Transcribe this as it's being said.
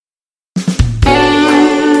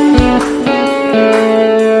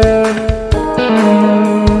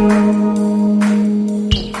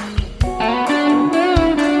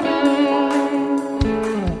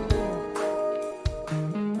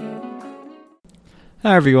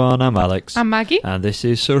Hi everyone, I'm Alex. I'm Maggie. And this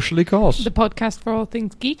is Socially Course. The podcast for all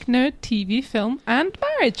things geek, nerd, TV, film, and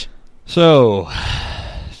marriage. So,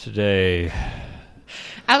 today...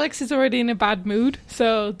 Alex is already in a bad mood,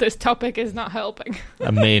 so this topic is not helping.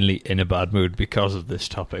 I'm mainly in a bad mood because of this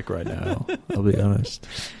topic right now, I'll be honest.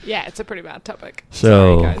 Yeah, it's a pretty bad topic.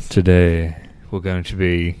 So, sorry, guys. Today we're going to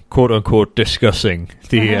be, quote-unquote, discussing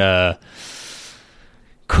the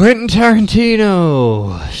Quentin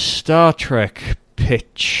Tarantino Star Trek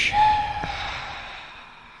pitch.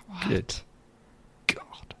 What? Good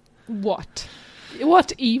God.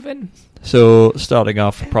 What even? So, starting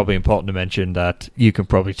off, probably important to mention that you can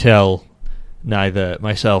probably tell neither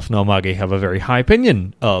myself nor Maggie have a very high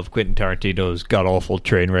opinion of Quentin Tarantino's god-awful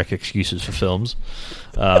train wreck excuses for films.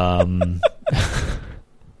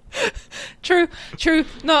 True.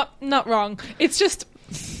 Not wrong. It's just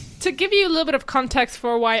to give you a little bit of context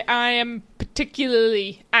for why I am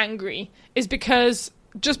particularly angry is because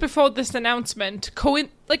just before this announcement,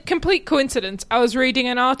 complete coincidence, I was reading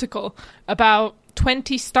an article about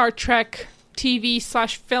 20 Star Trek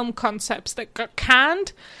TV/film concepts that got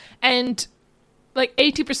canned, and like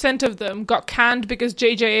 80% of them got canned because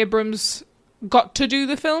J.J. Abrams got to do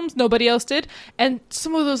the films, nobody else did, and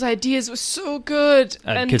some of those ideas were so good.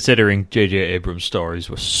 And considering J.J. Abrams' stories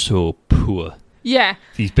were so poor. Yeah.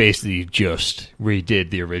 He's basically just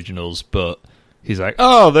redid the originals, but he's like,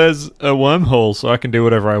 oh, there's a wormhole, so I can do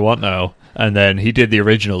whatever I want now. And then he did the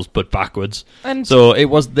originals, but backwards. And so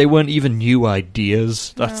they weren't even new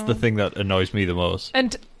ideas. That's the thing that annoys me the most.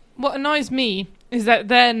 And what annoys me is that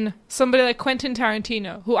then somebody like Quentin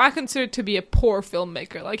Tarantino, who I consider to be a poor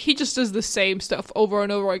filmmaker, like he just does the same stuff over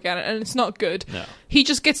and over again, and it's not good. No. He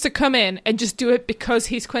just gets to come in and just do it because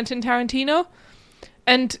he's Quentin Tarantino.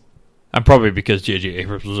 And probably because J.J.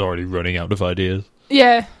 Abrams was already running out of ideas.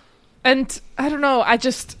 Yeah. And I don't know, it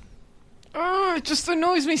just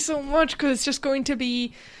annoys me so much because it's just going to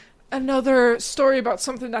be another story about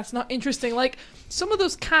something that's not interesting. Like some of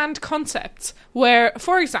those canned concepts where,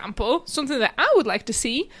 for example, something that I would like to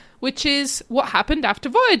see, which is what happened after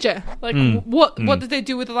Voyager. Like what did they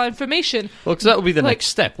do with the information? Well, because that would be the next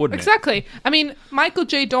step, wouldn't it? Exactly. I mean, Michael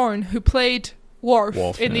J. Dorn, who played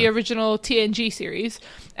Worf in the original TNG series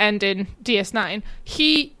and in DS9,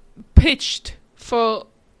 he pitched for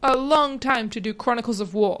a long time to do Chronicles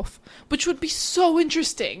of Worf, which would be so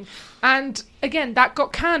interesting. And again, that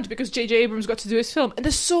got canned because J.J. Abrams got to do his film. And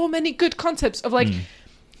there's so many good concepts of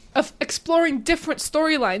of exploring different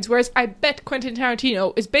storylines, whereas I bet Quentin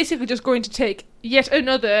Tarantino is basically just going to take yet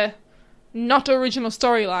another not original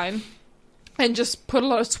storyline and just put a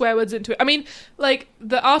lot of swear words into it. I mean, like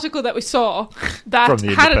the article that we saw that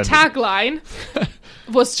had a tagline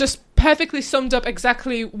was just perfectly summed up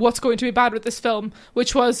exactly what's going to be bad with this film,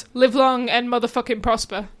 which was live long and motherfucking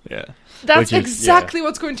prosper. Yeah. That's exactly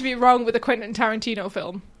what's going to be wrong with a Quentin Tarantino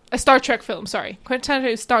film. A Star Trek film, sorry. Quentin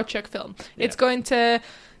Tarantino's Star Trek film. Yeah. It's going to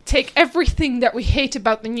take everything that we hate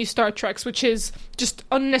about the new Star Treks, which is just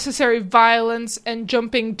unnecessary violence and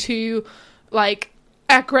jumping to, like,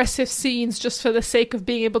 aggressive scenes just for the sake of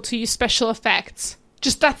being able to use special effects.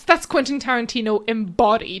 Just that's Quentin Tarantino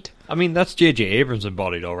embodied. I mean, that's J.J. Abrams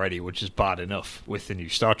embodied already, which is bad enough with the new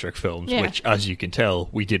Star Trek films, which, as you can tell,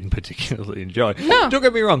 we didn't particularly enjoy. No. Don't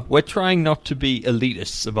get me wrong, we're trying not to be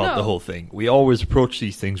elitists about the whole thing. We always approach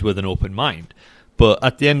these things with an open mind. But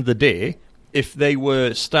at the end of the day, if they were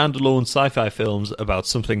standalone sci-fi films about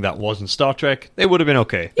something that wasn't Star Trek, they would have been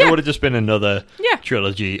okay. Yeah. It would have just been another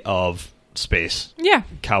trilogy of space,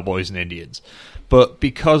 cowboys and Indians. But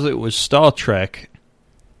because it was Star Trek,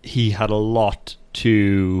 he had a lot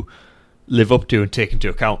to live up to and take into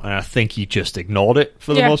account, and I think he just ignored it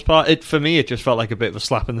for the most part. For me, it just felt like a bit of a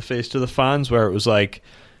slap in the face to the fans, where it was like,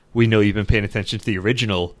 we know you've been paying attention to the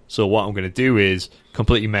original, so what I'm going to do is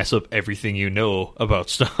completely mess up everything you know about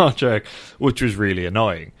Star Trek, which was really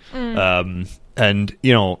annoying. And,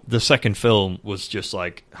 you know, the second film was just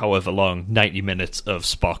like, however long, 90 minutes of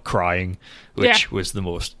Spock crying, which was the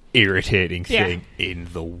most irritating thing in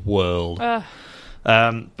the world.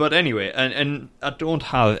 But anyway, and I don't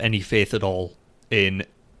have any faith at all in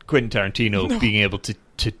Quentin Tarantino being able to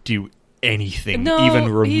do anything even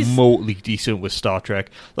remotely decent with Star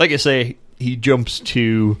Trek. Like I say, he jumps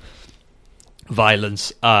to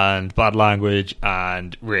violence and bad language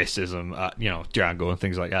and racism, Django and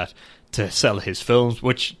things like that, to sell his films,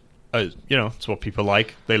 which, it's what people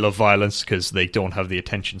like. They love violence because they don't have the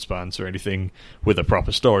attention spans or anything with a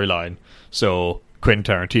proper storyline. So Quentin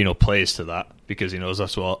Tarantino plays to that because he knows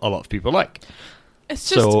that's what a lot of people like. It's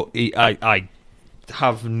just... So I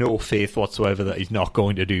have no faith whatsoever that he's not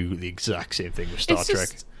going to do the exact same thing with Star Trek.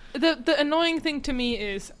 The annoying thing to me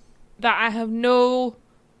is that I have no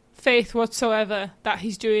faith whatsoever that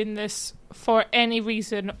he's doing this for any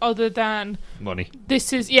reason other than money.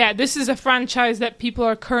 This is a franchise that people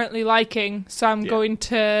are currently liking, so I'm going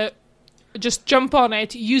to just jump on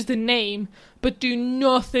it, use the name, but do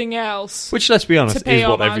nothing else. Which, let's be honest, is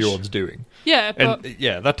what everyone's doing. Yeah, but...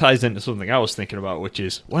 And that ties into something I was thinking about, which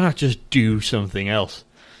is, why not just do something else?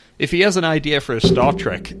 If he has an idea for a Star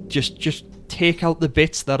Trek, just take out the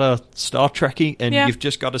bits that are Star Trek-y, and you've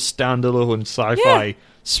just got a standalone sci-fi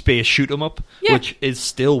space shoot 'em up, which is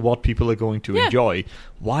still what people are going to enjoy.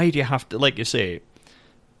 Why do you have to, like you say,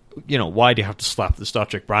 why do you have to slap the Star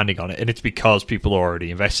Trek branding on it? And it's because people are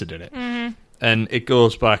already invested in it. Mm-hmm. And it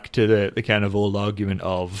goes back to the kind of old argument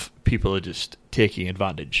of people are just taking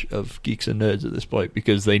advantage of geeks and nerds at this point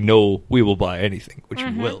because they know we will buy anything, which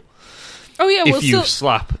we will. Oh yeah, if you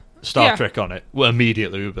slap Star Trek on it, well,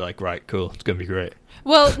 immediately we'll be like, right, cool, it's going to be great.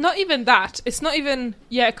 Well, not even that. It's not even,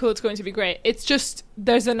 cool, it's going to be great. It's just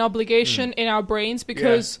there's an obligation in our brains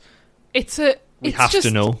because we have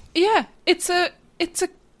to know. Yeah,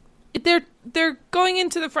 they're going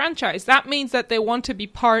into the franchise. That means that they want to be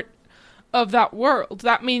part of that world.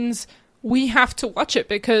 That means we have to watch it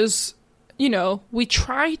because, we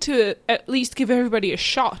try to at least give everybody a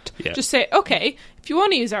shot. Yeah. Just say, okay, if you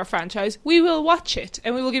want to use our franchise, we will watch it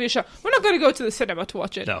and we will give you a shot. We're not going to go to the cinema to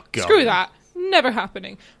watch it. No, God. Screw that. Never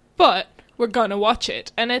happening. But we're going to watch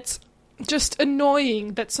it. And it's just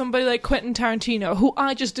annoying that somebody like Quentin Tarantino, who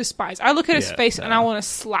I just despise, I look at his face and I want to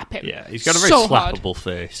slap him. Yeah, he's got a very slappable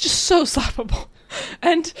face. It's just so slappable.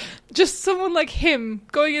 And just someone like him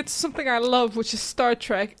going into something I love, which is Star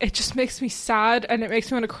Trek, it just makes me sad and it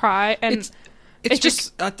makes me want to cry. And it's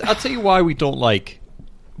just... I'll tell you why we don't like...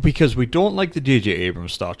 Because we don't like the J.J.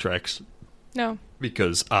 Abrams Star Treks. No.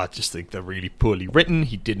 Because I just think they're really poorly written.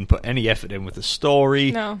 He didn't put any effort in with the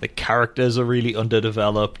story. No. The characters are really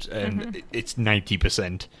underdeveloped, and it's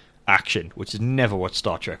 90% action, which is never what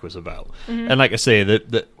Star Trek was about. And like I say,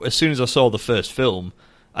 that as soon as I saw the first film,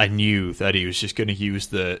 I knew that he was just going to use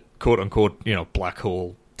the quote-unquote, black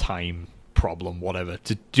hole time problem, whatever,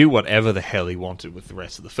 to do whatever the hell he wanted with the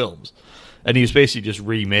rest of the films. And he was basically just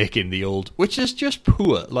remaking the old, which is just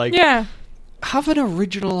poor. Like, have an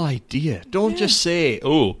original idea. Don't just say,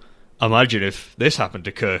 oh, imagine if this happened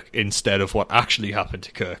to Kirk instead of what actually happened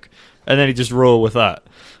to Kirk. And then he just roll with that.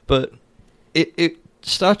 But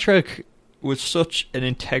Star Trek was such an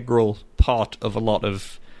integral part of a lot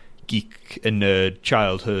of geek and nerd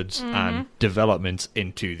childhoods and developments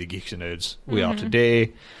into the geeks and nerds we are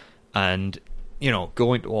today. And,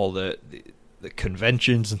 going to all the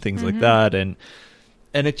conventions and things like that. And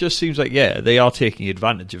it just seems like, they are taking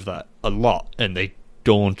advantage of that a lot, and they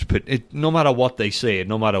don't put it, no matter what they say,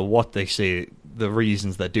 the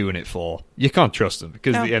reasons they're doing it for, you can't trust them,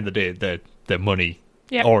 because at the end of the day, they're money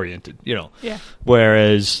oriented, Yeah.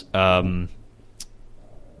 Whereas, the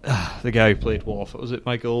guy who played Worf, what was it,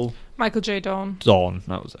 Michael J. Dawn.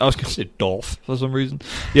 I was going to say Dolph for some reason.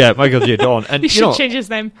 Yeah, Michael J. Dawn. And he should change his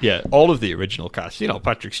name. Yeah, all of the original cast,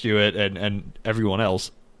 Patrick Stewart and everyone else,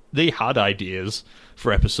 they had ideas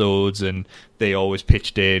for episodes, and they always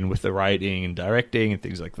pitched in with the writing and directing and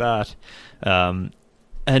things like that.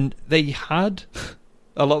 And they had...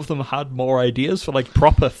 A lot of them had more ideas for,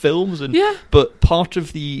 proper films. But part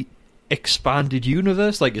of the expanded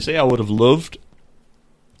universe, like you say, I would have loved...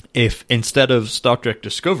 if instead of Star Trek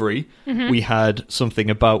Discovery, we had something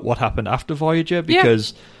about what happened after Voyager,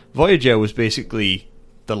 because Voyager was basically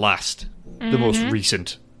the most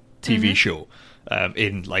recent TV show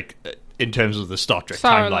in terms of the Star Trek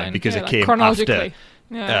timeline, because it came after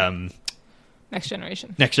Next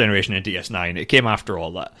Generation and DS9. It came after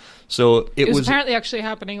all that. So it was apparently actually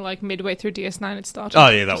happening midway through DS9 it started. Oh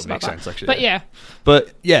yeah, that would make sense actually.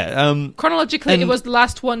 But chronologically it was the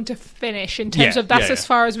last one to finish in terms of that's as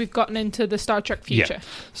far as we've gotten into the Star Trek future. Yeah.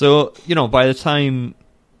 So, by the time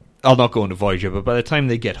I'll not go into Voyager, but by the time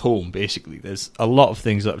they get home, basically, there's a lot of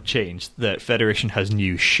things that have changed. The Federation has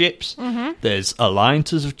new ships. There's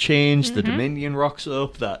alliances have changed. The Dominion rocks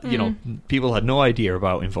up that, people had no idea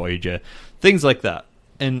about in Voyager. Things like that.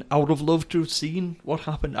 And I would have loved to have seen what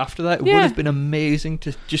happened after that. It would have been amazing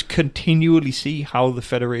to just continually see how the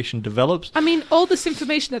Federation develops. I mean, all this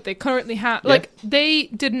information that they currently have, they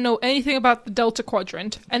didn't know anything about the Delta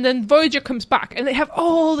Quadrant, and then Voyager comes back, and they have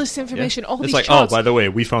all this information, all these charts. Oh, by the way,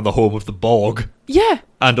 we found the home of the Borg. Yeah.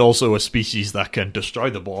 And also a species that can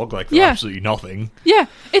destroy the Borg, they're absolutely nothing. Yeah.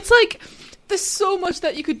 It's there's so much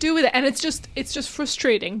that you could do with it, and it's just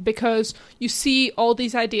frustrating, because you see all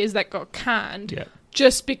these ideas that got canned. Yeah.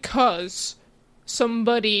 Just because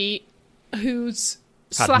somebody who's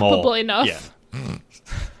slappable enough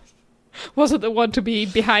wasn't the one to be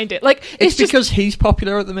behind it. Like it's because he's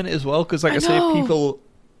popular at the minute as well. Because, like I say, people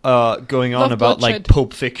going on Love about bloodshed. like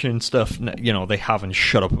Pulp Fiction stuff. You know, they haven't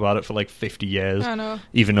shut up about it for like 50 years. I know,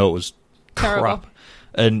 even though it was terrible. crap.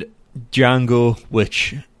 And Django,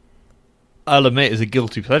 which I'll admit is a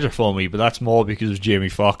guilty pleasure for me, but that's more because of Jamie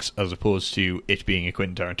Foxx as opposed to it being a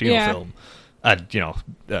Quentin Tarantino film. And, you know,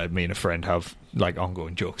 me and a friend have like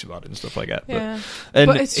ongoing jokes about it and stuff like that. Yeah.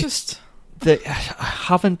 But it's just... I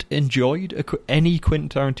haven't enjoyed any Quentin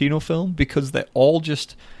Tarantino film because they're all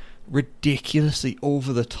just ridiculously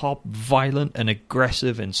over the top, violent and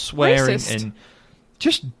aggressive and swearing and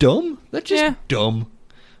just dumb. They're just dumb.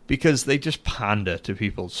 Because they just pander to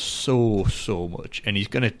people so much. And he's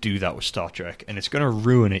going to do that with Star Trek. And it's going to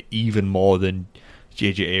ruin it even more than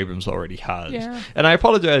J.J. Abrams already has. Yeah. And I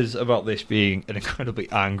apologise about this being an incredibly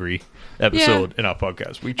angry episode in our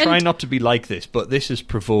podcast. We try not to be like this, but this has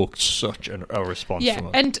provoked such a response from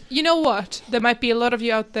us. And you know what? There might be a lot of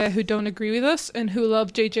you out there who don't agree with us and who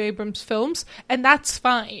love J.J. Abrams' films. And that's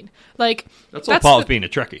fine. Like That's all part of being a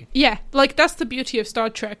Trekkie. Yeah. Like, that's the beauty of Star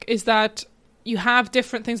Trek, is that you have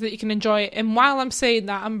different things that you can enjoy. And while I'm saying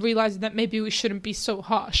that, I'm realising that maybe we shouldn't be so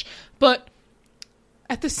harsh. But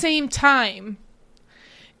at the same time,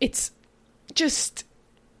 it's just...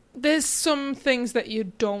 there's some things that you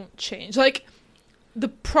don't change. Like, the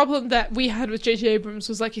problem that we had with J.J. Abrams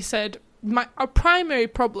was, like you said, our primary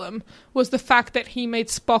problem was the fact that he made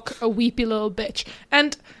Spock a weepy little bitch.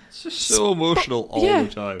 And it's just so emotional all the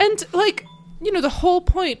time. And, like, you know, the whole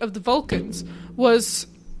point of the Vulcans was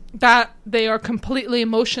that they are completely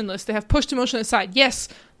emotionless. They have pushed emotion aside. Yes,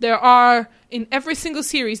 there are, in every single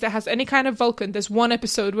series that has any kind of Vulcan, there's one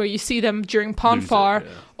episode where you see them during Ponfar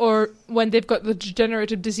or when they've got the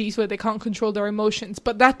degenerative disease where they can't control their emotions.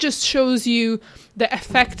 But that just shows you the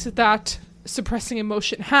effect that suppressing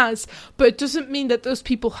emotion has. But it doesn't mean that those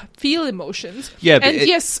people feel emotions. Yeah, and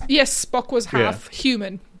yes, Spock was half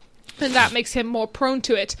human, and that makes him more prone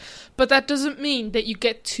to it. But that doesn't mean that you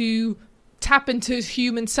get to tap into his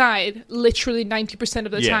human side literally 90%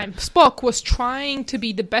 of the time. Spock was trying to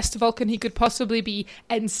be the best Vulcan he could possibly be,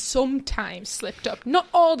 and sometimes slipped up. Not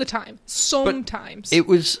all the time, sometimes. But it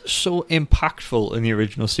was so impactful in the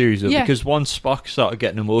original series, though, because once Spock started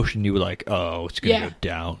getting emotion, you were like, oh, it's going to go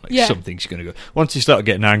down. Like, something's going to go... Once he started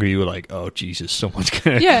getting angry, you were like, oh, Jesus, something's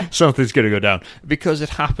going to go down. Because it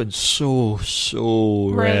happened so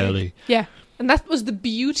rarely. Yeah, and that was the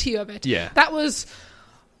beauty of it. Yeah. That was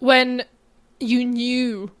when... you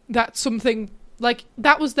knew that something, like,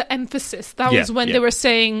 that was the emphasis. That was when they were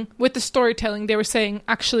saying, with the storytelling, they were saying,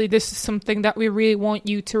 actually, this is something that we really want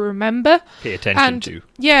you to remember. Pay attention to.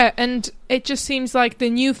 Yeah, and it just seems like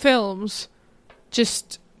the new films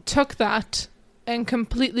just took that and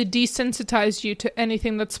completely desensitized you to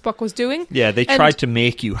anything that Spock was doing. Yeah, they tried to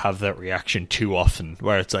make you have that reaction too often,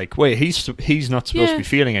 where it's like, wait, he's not supposed to be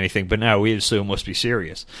feeling anything, but now he is, so must be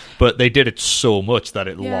serious. But they did it so much that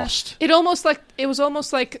it lost. It was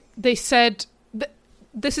almost like they said,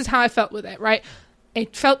 this is how I felt with it, right?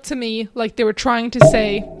 It felt to me like they were trying to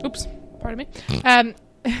say, oops, pardon me.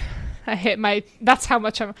 I hit that's how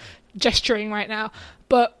much I'm gesturing right now.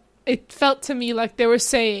 But it felt to me like they were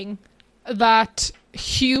saying that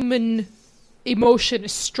human emotion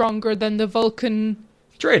is stronger than the Vulcan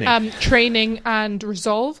training and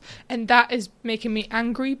resolve, and that is making me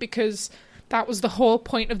angry, because that was the whole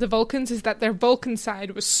point of the Vulcans, is that their Vulcan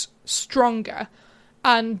side was stronger,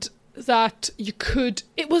 and that you could...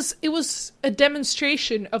 It was a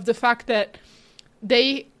demonstration of the fact that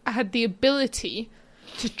they had the ability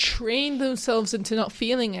to train themselves into not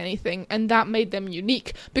feeling anything, and that made them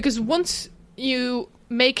unique. Because once you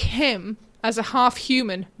make him as a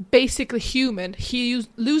half-human, basically human, he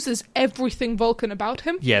loses everything Vulcan about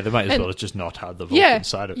him. Yeah, they might as well have just not had the Vulcan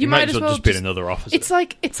side of it. You might as well just been another officer. It's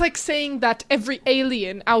like saying that every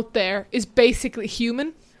alien out there is basically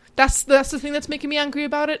human. That's the thing that's making me angry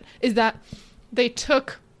about it, is that they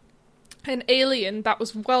took an alien that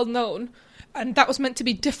was well known, and that was meant to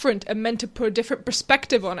be different and meant to put a different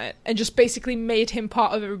perspective on it, and just basically made him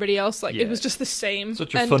part of everybody else. Like, it was just the same.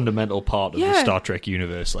 Such a fundamental part of the Star Trek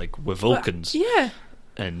universe, like, we're Vulcans.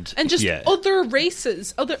 And just other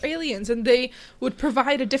races, other aliens, and they would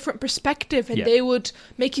provide a different perspective, and they would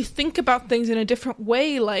make you think about things in a different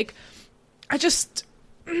way. Like, I just...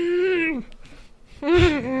 Yeah,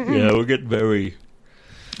 we'll get very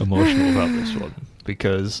emotional about this one,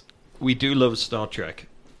 because we do love Star Trek.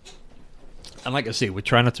 And like I say, we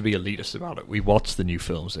try not to be elitist about it. We watch the new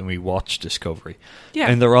films and we watch Discovery.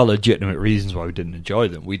 Yeah. And there are legitimate reasons why we didn't enjoy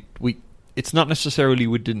them. It's not necessarily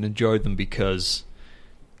we didn't enjoy them because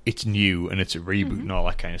it's new and it's a reboot and all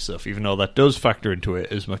that kind of stuff, even though that does factor into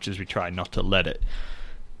it as much as we try not to let it.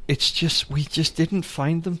 It's just, we just didn't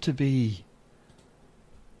find them to be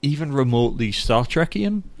even remotely Star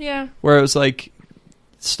Trekian. Yeah. Where it was like,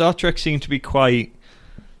 Star Trek seemed to be quite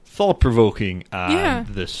thought-provoking, and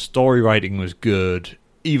the story writing was good,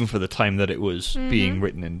 even for the time that it was being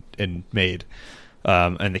written and made.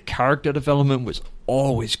 And the character development was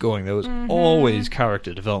always going. There was always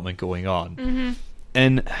character development going on.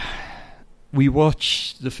 And we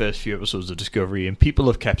watched the first few episodes of Discovery, and people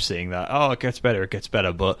have kept saying that, oh, it gets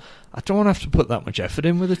better, but I don't have to put that much effort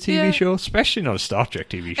in with a TV show, especially not a Star Trek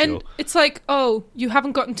TV show. And it's like, oh, you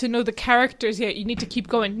haven't gotten to know the characters yet, you need to keep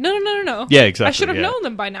going. No. Yeah, exactly. I should have known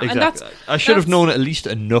them by now. Exactly. And I should have known at least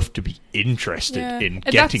enough to be interested in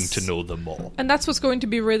getting to know them more. And that's what's going to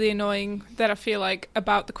be really annoying, that I feel like,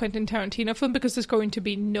 about the Quentin Tarantino film, because there's going to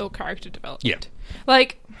be no character development. Yeah.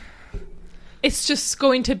 Like, it's just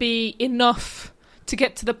going to be enough to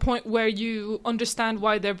get to the point where you understand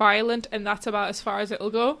why they're violent, and that's about as far as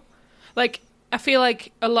it'll go. Like, I feel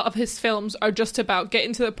like a lot of his films are just about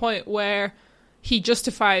getting to the point where he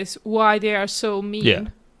justifies why they are so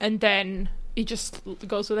mean, and then he just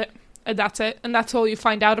goes with it, and that's it. And that's all you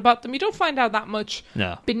find out about them. You don't find out that much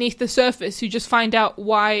beneath the surface. You just find out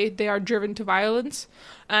why they are driven to violence.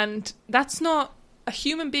 And that's not... A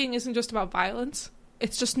human being isn't just about violence.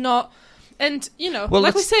 It's just not... And, you know,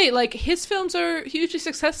 like we say, like, his films are hugely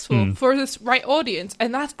successful for this right audience,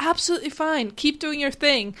 and that's absolutely fine. Keep doing your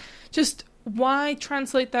thing. Just why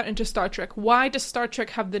translate that into Star Trek? Why does Star Trek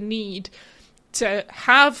have the need to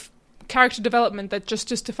have character development that just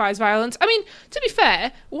justifies violence? I mean, to be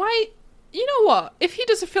fair, why... You know what? If he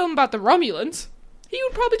does a film about the Romulans, he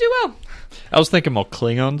would probably do well. I was thinking more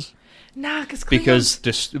Klingons. Nah, because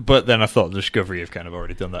but then I thought Discovery have kind of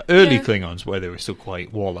already done that. Early Klingons, where they were still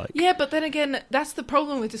quite warlike. Yeah, but then again, that's the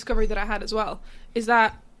problem with Discovery that I had as well, is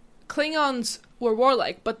that Klingons were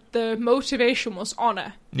warlike, but the motivation was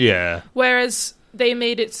honor. Yeah. Whereas they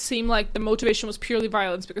made it seem like the motivation was purely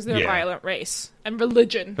violence because they're a violent race. And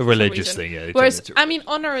religion. A religious thing, yeah. Whereas, I mean,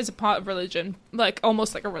 honor is a part of religion, like,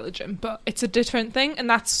 almost like a religion, but it's a different thing, and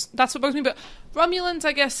that's what bugs me. But Romulans,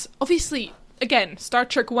 I guess, obviously... Again, Star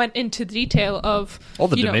Trek went into the detail of...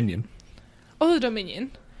 the Dominion. The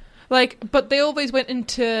Dominion. Like, but they always went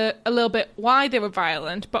into a little bit why they were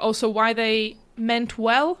violent, but also why they meant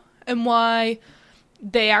well, and why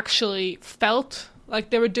they actually felt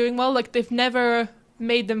like they were doing well. Like, they've never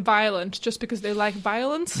made them violent just because they like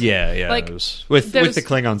violence. Yeah. Like, with the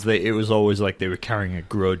Klingons, it was always like they were carrying a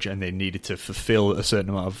grudge and they needed to fulfill a certain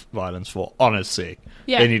amount of violence for honor's sake.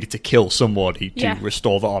 Yeah. They needed to kill somebody to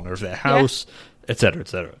restore the honor of their house, etc.,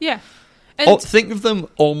 etc. Yeah. And think of them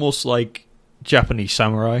almost like Japanese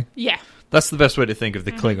samurai. Yeah. That's the best way to think of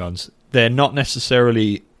the Klingons. They're not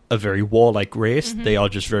necessarily a very warlike race. They are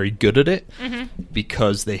just very good at it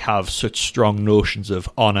because they have such strong notions of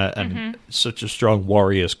honor and such a strong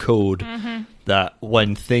warrior's code that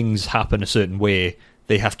when things happen a certain way,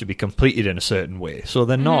 they have to be completed in a certain way. So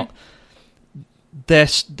they're not...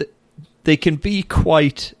 They can be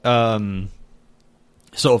quite sort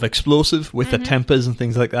of explosive with their tempers and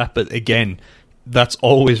things like that, but again, that's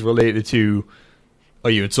always related to,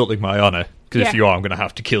 are you insulting my honor? Because if you are, I'm going to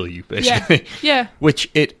have to kill you, basically. Yeah.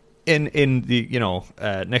 Which it... In the,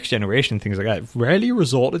 Next Generation, things like that, rarely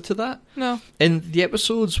resorted to that. No. In the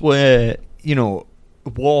episodes where,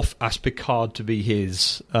 Worf asked Picard to be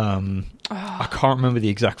his, I can't remember the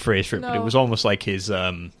exact phrase for it, but it was almost like his...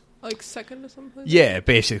 like second or something? Yeah,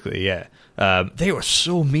 basically, yeah. They were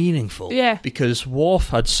so meaningful. Yeah. Because Worf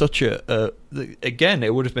had such again,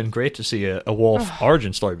 it would have been great to see a Worf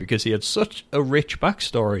origin story, because he had such a rich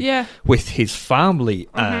backstory with his family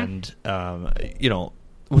and,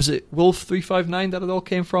 was it Wolf 359 that it all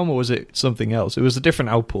came from, or was it something else? It was a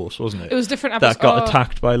different outpost, wasn't it? It was different outpost. That got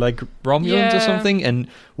attacked by, like, Romulans or something, and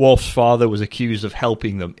Worf's father was accused of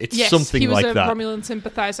helping them. It's something like that. Yes, he was a Romulan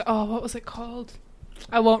sympathizer. Oh, what was it called?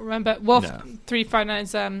 I won't remember. Wolf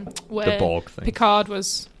 359's where the Borg thing. Picard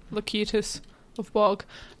was Locutus of Borg.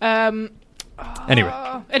 Anyway,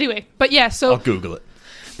 but yeah, so... I'll Google it.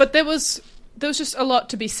 But there was just a lot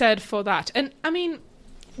to be said for that. And, I mean,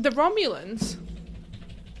 the Romulans...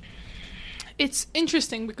 It's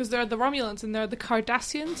interesting because there are the Romulans and there are the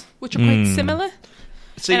Cardassians, which are quite similar.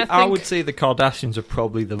 See, I would say the Cardassians are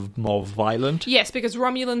probably the more violent. Yes, because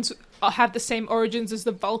Romulans have the same origins as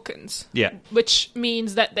the Vulcans. Yeah. Which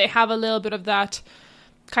means that they have a little bit of that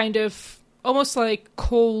kind of almost like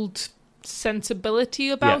cold sensibility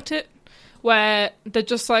about it, where they're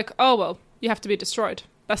just like, oh, well, you have to be destroyed.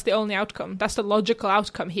 That's the only outcome. That's the logical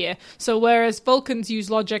outcome here. So whereas Vulcans use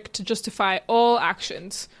logic to justify all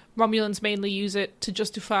actions, Romulans mainly use it to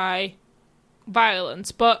justify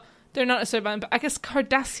violence. But they're not necessarily violent. But I guess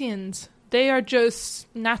Cardassians, they are just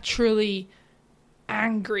naturally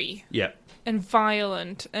angry. Yeah. And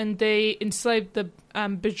violent. And they enslaved the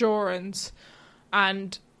Bajorans.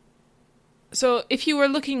 And so if you were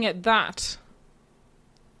looking at that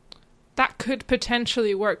could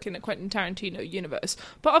potentially work in a Quentin Tarantino universe.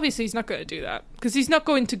 But obviously he's not going to do that. Because he's not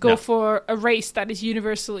going to go for a race that is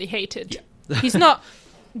universally hated. Yeah. He's not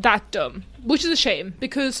that dumb. Which is a shame.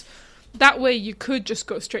 Because that way you could just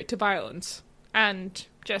go straight to violence. And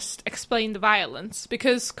just explain the violence.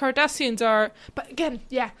 Because Cardassians are... But again,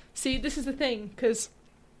 see, this is the thing. Because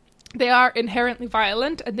they are inherently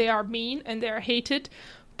violent. And they are mean. And they are hated.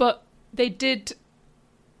 But they did...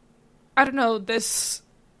 I don't know,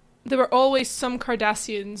 there were always some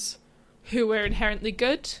Cardassians who were inherently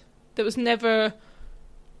good. There was never...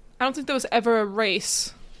 I don't think there was ever a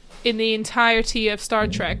race in the entirety of Star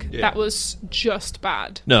Trek that was just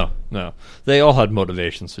bad. No. They all had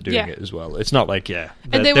motivations for doing it as well. It's not like,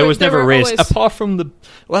 there was never a race, apart from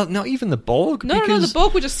not even the Borg. No, the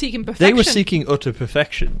Borg were just seeking perfection. They were seeking utter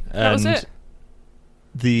perfection. And that was it.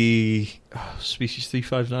 The Species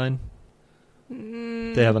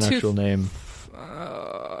 359? They have an actual name.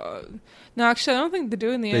 No, actually, I don't think they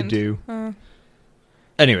do in the end. They do.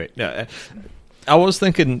 Anyway, I was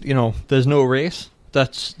thinking, there's no race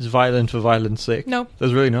that's violent for violence sake. No.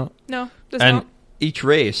 There's really not. No, there's not. And each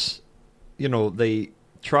race, they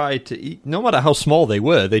tried to, no matter how small they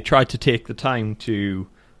were, they tried to take the time to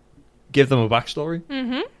give them a backstory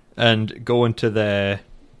and go into their,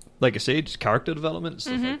 like I say, just character development and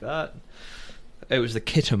stuff like that. It was the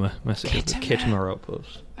Khitomer message of the Khitomer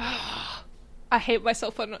outpost. I hate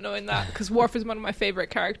myself for not knowing that, because Worf is one of my favourite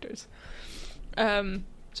characters. Sorry,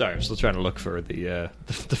 I'm still trying to look for the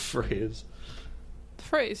phrase. The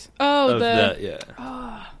phrase? I've got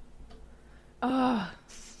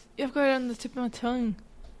it on the tip of my tongue.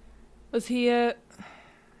 Was he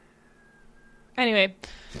Anyway,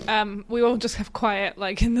 we won't just have quiet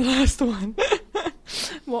like in the last one.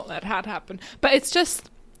 Won't let that happen. But it's just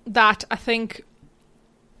that I think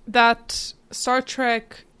that Star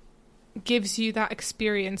Trek gives you that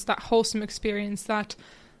experience, that wholesome experience, that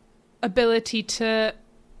ability to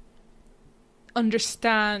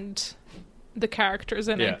understand the characters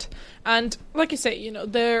in it. And like you say,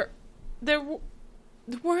 there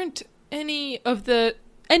weren't any of the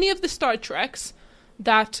Star Treks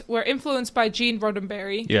that were influenced by Gene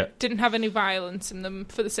Roddenberry didn't have any violence in them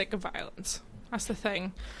for the sake of violence. That's the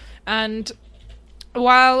thing. And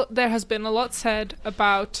while there has been a lot said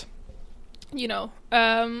about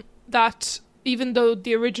that even though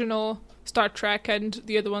the original Star Trek and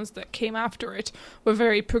the other ones that came after it were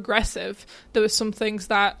very progressive, there were some things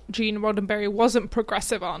that Gene Roddenberry wasn't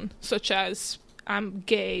progressive on, such as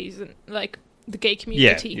gays and like the gay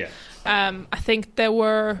community. I think there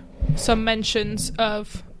were some mentions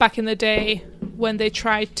of back in the day when they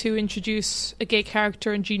tried to introduce a gay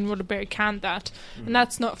character and Gene Roddenberry canned that, and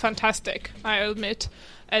that's not fantastic, I admit.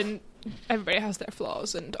 And everybody has their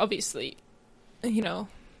flaws, and obviously,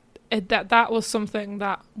 that was something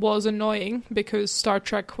that was annoying because Star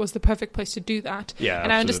Trek was the perfect place to do that. Yeah,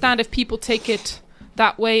 and absolutely. I understand if people take it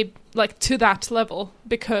that way, like to that level,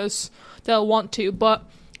 because they'll want to. But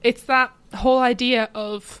it's that whole idea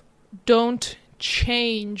of don't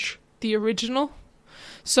change the original.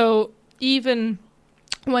 So even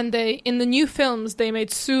when in the new films, they made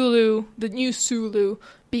the new Sulu,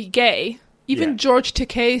 be gay, even George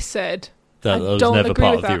Takei said, that was never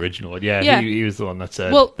part of the original. He was the one that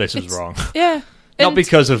said, this is wrong. Yeah. Not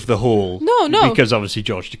because of the whole... No. Because obviously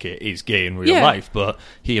George Takei is gay in real life, but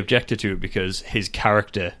he objected to it because his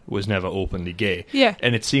character was never openly gay. Yeah.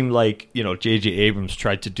 And it seemed like, J.J. Abrams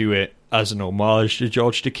tried to do it as an homage to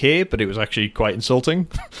George Takei, but it was actually quite insulting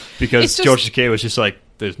because George Takei was just like,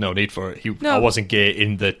 there's no need for it. I wasn't gay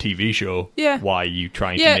in the TV show. Yeah. Why are you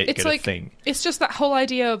trying to make it a thing? It's just that whole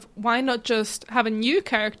idea of why not just have a new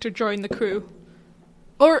character join the crew?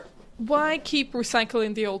 Or why keep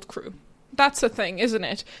recycling the old crew? That's the thing, isn't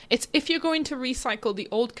it? It's if you're going to recycle the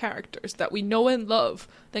old characters that we know and love,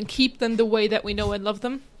 then keep them the way that we know and love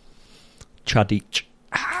them. Chadich.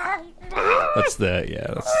 That's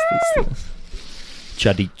the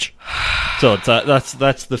Chadich. So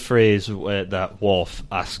that's the phrase that Worf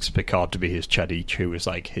asks Picard to be his Chadich, who is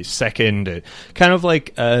like his second, kind of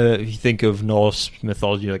like if you think of Norse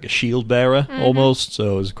mythology, like a shield bearer almost.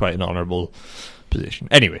 So it was quite an honourable position.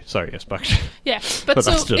 Anyway, sorry, yes, back to but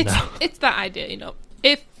so it's that idea,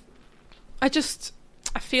 if I just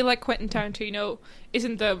I feel like Quentin Tarantino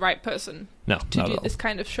isn't the right person to do this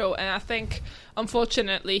kind of show. And I think,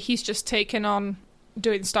 unfortunately, he's just taken on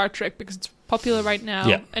doing Star Trek because it's popular right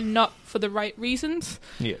now and not for the right reasons.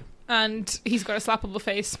 Yeah. And he's got a slappable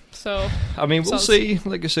face, so... I mean, we'll see.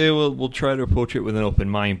 Like I say, we'll try to approach it with an open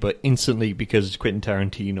mind, but instantly, because it's Quentin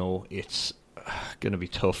Tarantino, it's going to be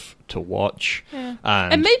tough to watch. Yeah.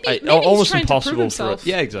 And maybe almost he's impossible for us.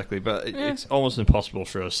 Yeah, exactly. But it's almost impossible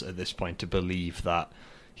for us at this point to believe that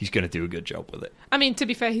he's going to do a good job with it. I mean, to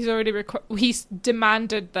be fair, he's already he's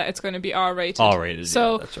demanded that it's going to be R-rated. R-rated,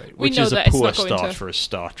 so that's right. Which is a poor start for a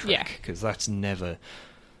Star Trek, because that's never...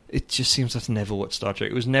 It just seems that's never what Star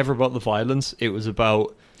Trek... It was never about the violence. It was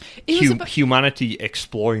about humanity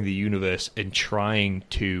exploring the universe and trying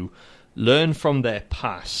to learn from their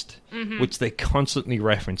past, which they constantly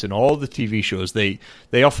reference in all the TV shows. They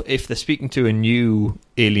often, if they're speaking to a new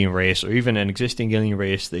alien race or even an existing alien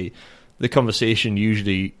race, the conversation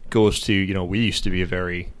usually goes to, we used to be a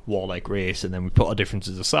very warlike race, and then we put our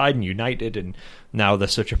differences aside and united, and now they're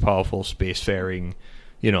such a powerful spacefaring,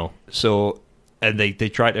 so... And they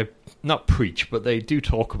try to, not preach, but they do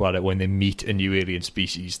talk about it when they meet a new alien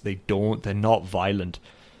species. They're not violent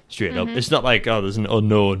straight up. It's not like, there's an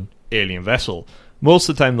unknown alien vessel. Most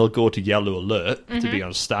of the time they'll go to yellow alert to be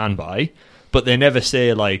on standby, but they never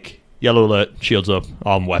say, like, yellow alert, shields up,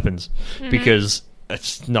 armed weapons, because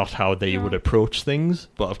it's not how they would approach things.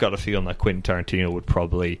 But I've got a feeling that Quentin Tarantino would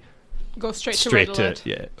probably go straight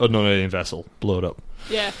to unknown alien vessel, blow it up.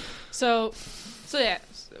 Yeah. So yeah.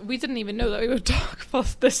 We didn't even know that we would talk for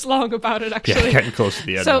this long about it, actually. Yeah, getting close to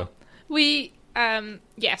the end. So, we,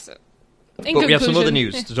 yes. But we have some other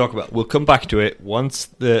news to talk about. We'll come back to it once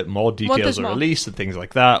the more details are released and things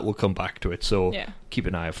like that. We'll come back to it. So, keep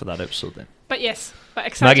an eye out for that episode then. But yes,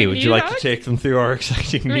 exciting Maggie, would you like Alex? to take them through our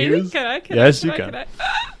exciting really? news? Can I? Yes, you can.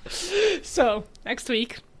 So, next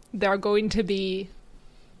week, there are going to be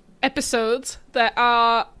episodes that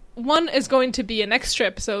are... One is going to be an extra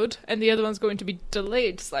episode, and the other one's going to be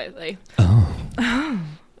delayed slightly. Oh.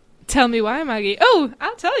 Tell me why, Maggie. Oh,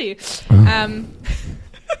 I'll tell you.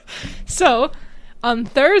 So, on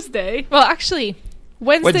Thursday... Well, actually,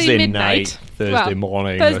 Wednesday midnight... Thursday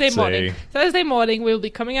morning, Thursday morning, we'll be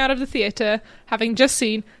coming out of the theatre, having just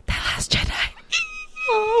seen The Last Jedi.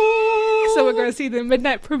 So we're going to see the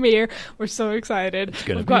midnight premiere. We're so excited.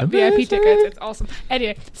 We've got VIP tickets. It's awesome.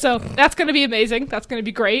 Anyway, so that's going to be amazing. That's going to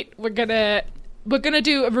be great. We're going to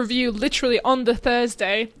do a review literally on the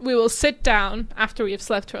Thursday. We will sit down after we have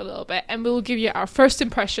slept for a little bit, and we will give you our first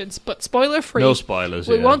impressions, but spoiler free. No spoilers.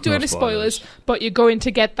 We won't do any spoilers, but you're going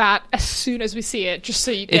to get that as soon as we see it, just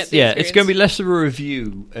so you get the experience. It's going to be less of a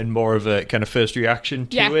review and more of a kind of first reaction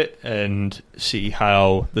to it, and see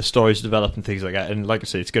how the stories develop and things like that. And like I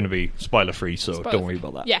say, it's going to be spoiler free, so don't worry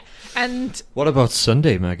about that. Yeah. And what about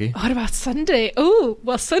Sunday, Maggie? What about Sunday? Oh,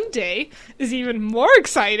 well, Sunday is even more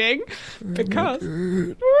exciting because...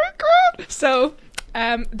 Oh my god! So,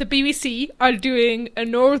 the BBC are doing a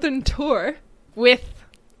northern tour with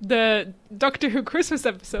the Doctor Who Christmas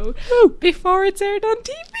episode before it's aired on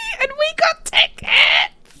TV, and we got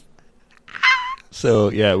tickets! So,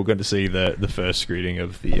 yeah, we're going to see the first screening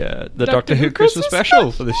of the Doctor Who Christmas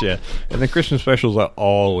special for this year. And the Christmas specials are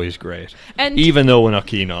always great. And even though we're not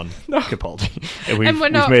keen on Capaldi. And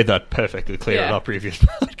we've made that perfectly clear in our previous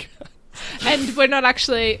podcast. And we're not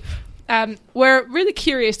actually... we're really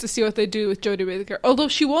curious to see what they do with Jodie Whittaker. Although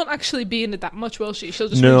she won't actually be in it that much, will she? She'll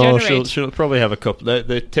just regenerate. She'll probably have a couple.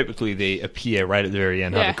 Typically, they appear right at the very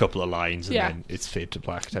end, have a couple of lines, and then it's fade to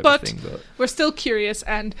black type of thing. But we're still curious,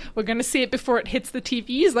 and we're going to see it before it hits the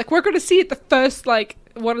TVs. Like, we're going to see it the first,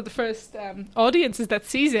 one of the first audiences that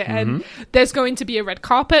sees it. And there's going to be a red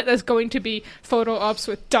carpet. There's going to be photo ops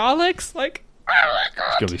with Daleks. Oh my god!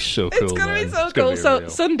 It's gonna be so cool. It's gonna be so cool. So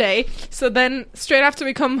Sunday. So then, straight after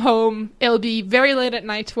we come home, it'll be very late at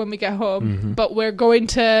night when we get home. But we're going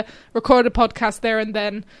to record a podcast there and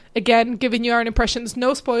then. Again, giving you our impressions.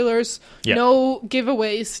 No spoilers. No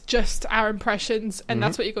giveaways. Just our impressions, and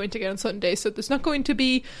that's what you're going to get on Sunday. So there's not going to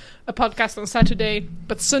be a podcast on Saturday,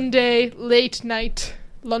 but Sunday late night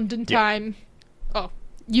London time. Oh,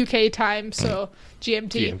 UK time. So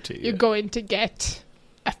GMT. You're going to get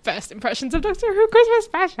a first impressions of Doctor Who Christmas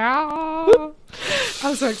special.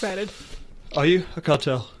 I'm so excited. Are you? I can't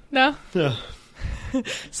tell. No? Yeah.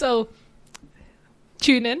 So,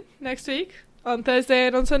 tune in next week on Thursday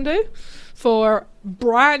and on Sunday for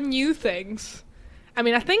brand new things. I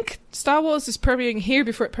mean, I think Star Wars is premiering here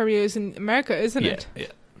before it premieres in America, isn't it? Yeah.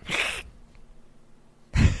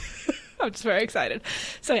 I'm just very excited.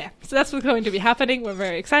 So that's what's going to be happening. We're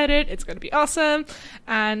very excited. It's going to be awesome.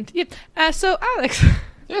 And so Alex,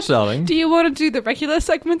 Yes, darling. Do you want to do the regular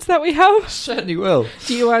segments that we have? Certainly will.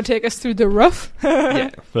 Do you want to take us through the rough?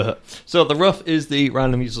 Yeah. So the rough is the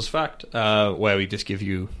random useless fact, where we just give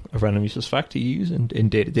you a random useless fact to use in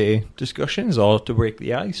day-to-day discussions, or to break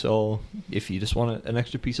the ice, or if you just want an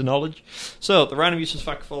extra piece of knowledge. So the random useless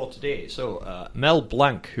fact for today. So Mel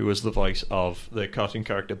Blanc, who was the voice of the cartoon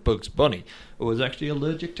character Bugs Bunny, was actually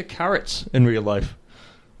allergic to carrots in real life,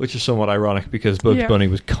 which is somewhat ironic because Bugs Bunny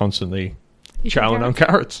was constantly chowing on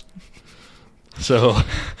carrots. So,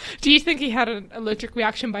 do you think he had an allergic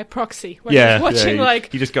reaction by proxy when he was watching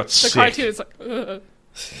he just got the sick. cartoon? It's like, ugh.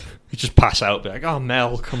 He'd just pass out, be like, "Oh,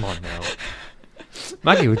 Mel, come on now."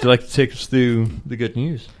 Maggie, would you like to take us through the good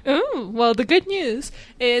news? Oh, well, the good news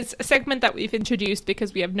is a segment that we've introduced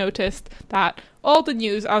because we have noticed that all the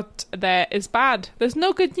news out there is bad. There's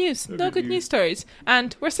no good news, no good news stories,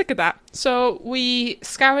 and we're sick of that. So we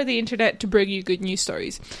scour the internet to bring you good news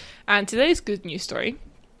stories. And today's good news story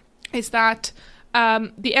is that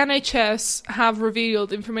the NHS have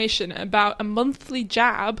revealed information about a monthly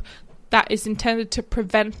jab that is intended to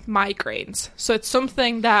prevent migraines. So it's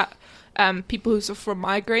something that people who suffer from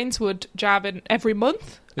migraines would jab in every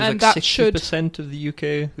month. There's and like that 60% of the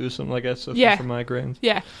UK who something like that suffer from migraines.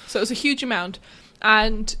 Yeah, so it's a huge amount.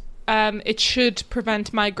 And it should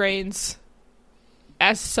prevent migraines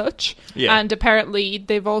as such. Yeah. And apparently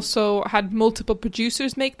they've also had multiple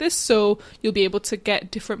producers make this, so you'll be able to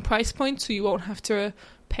get different price points, so you won't have to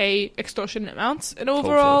pay extortionate amounts. And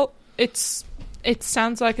overall, it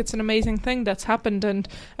sounds like it's an amazing thing that's happened, and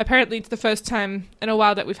apparently it's the first time in a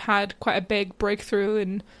while that we've had quite a big breakthrough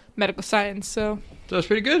in medical science. So that's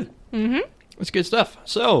pretty good. Mm-hmm. That's good stuff.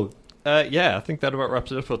 So, I think that about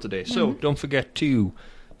wraps it up for today. So don't forget to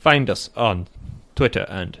find us on Twitter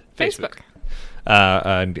and Facebook.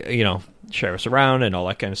 And, share us around and all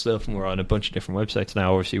that kind of stuff. And we're on a bunch of different websites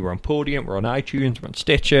now. Obviously, we're on Podium, we're on iTunes, we're on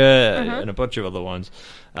Stitcher, and a bunch of other ones.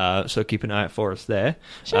 So keep an eye out for us there.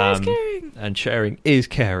 Sharing is caring. And sharing is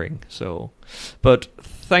caring. So, but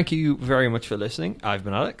thank you very much for listening. I've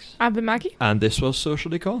been Alex. I've been Maggie. And this was Social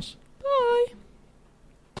Discourse.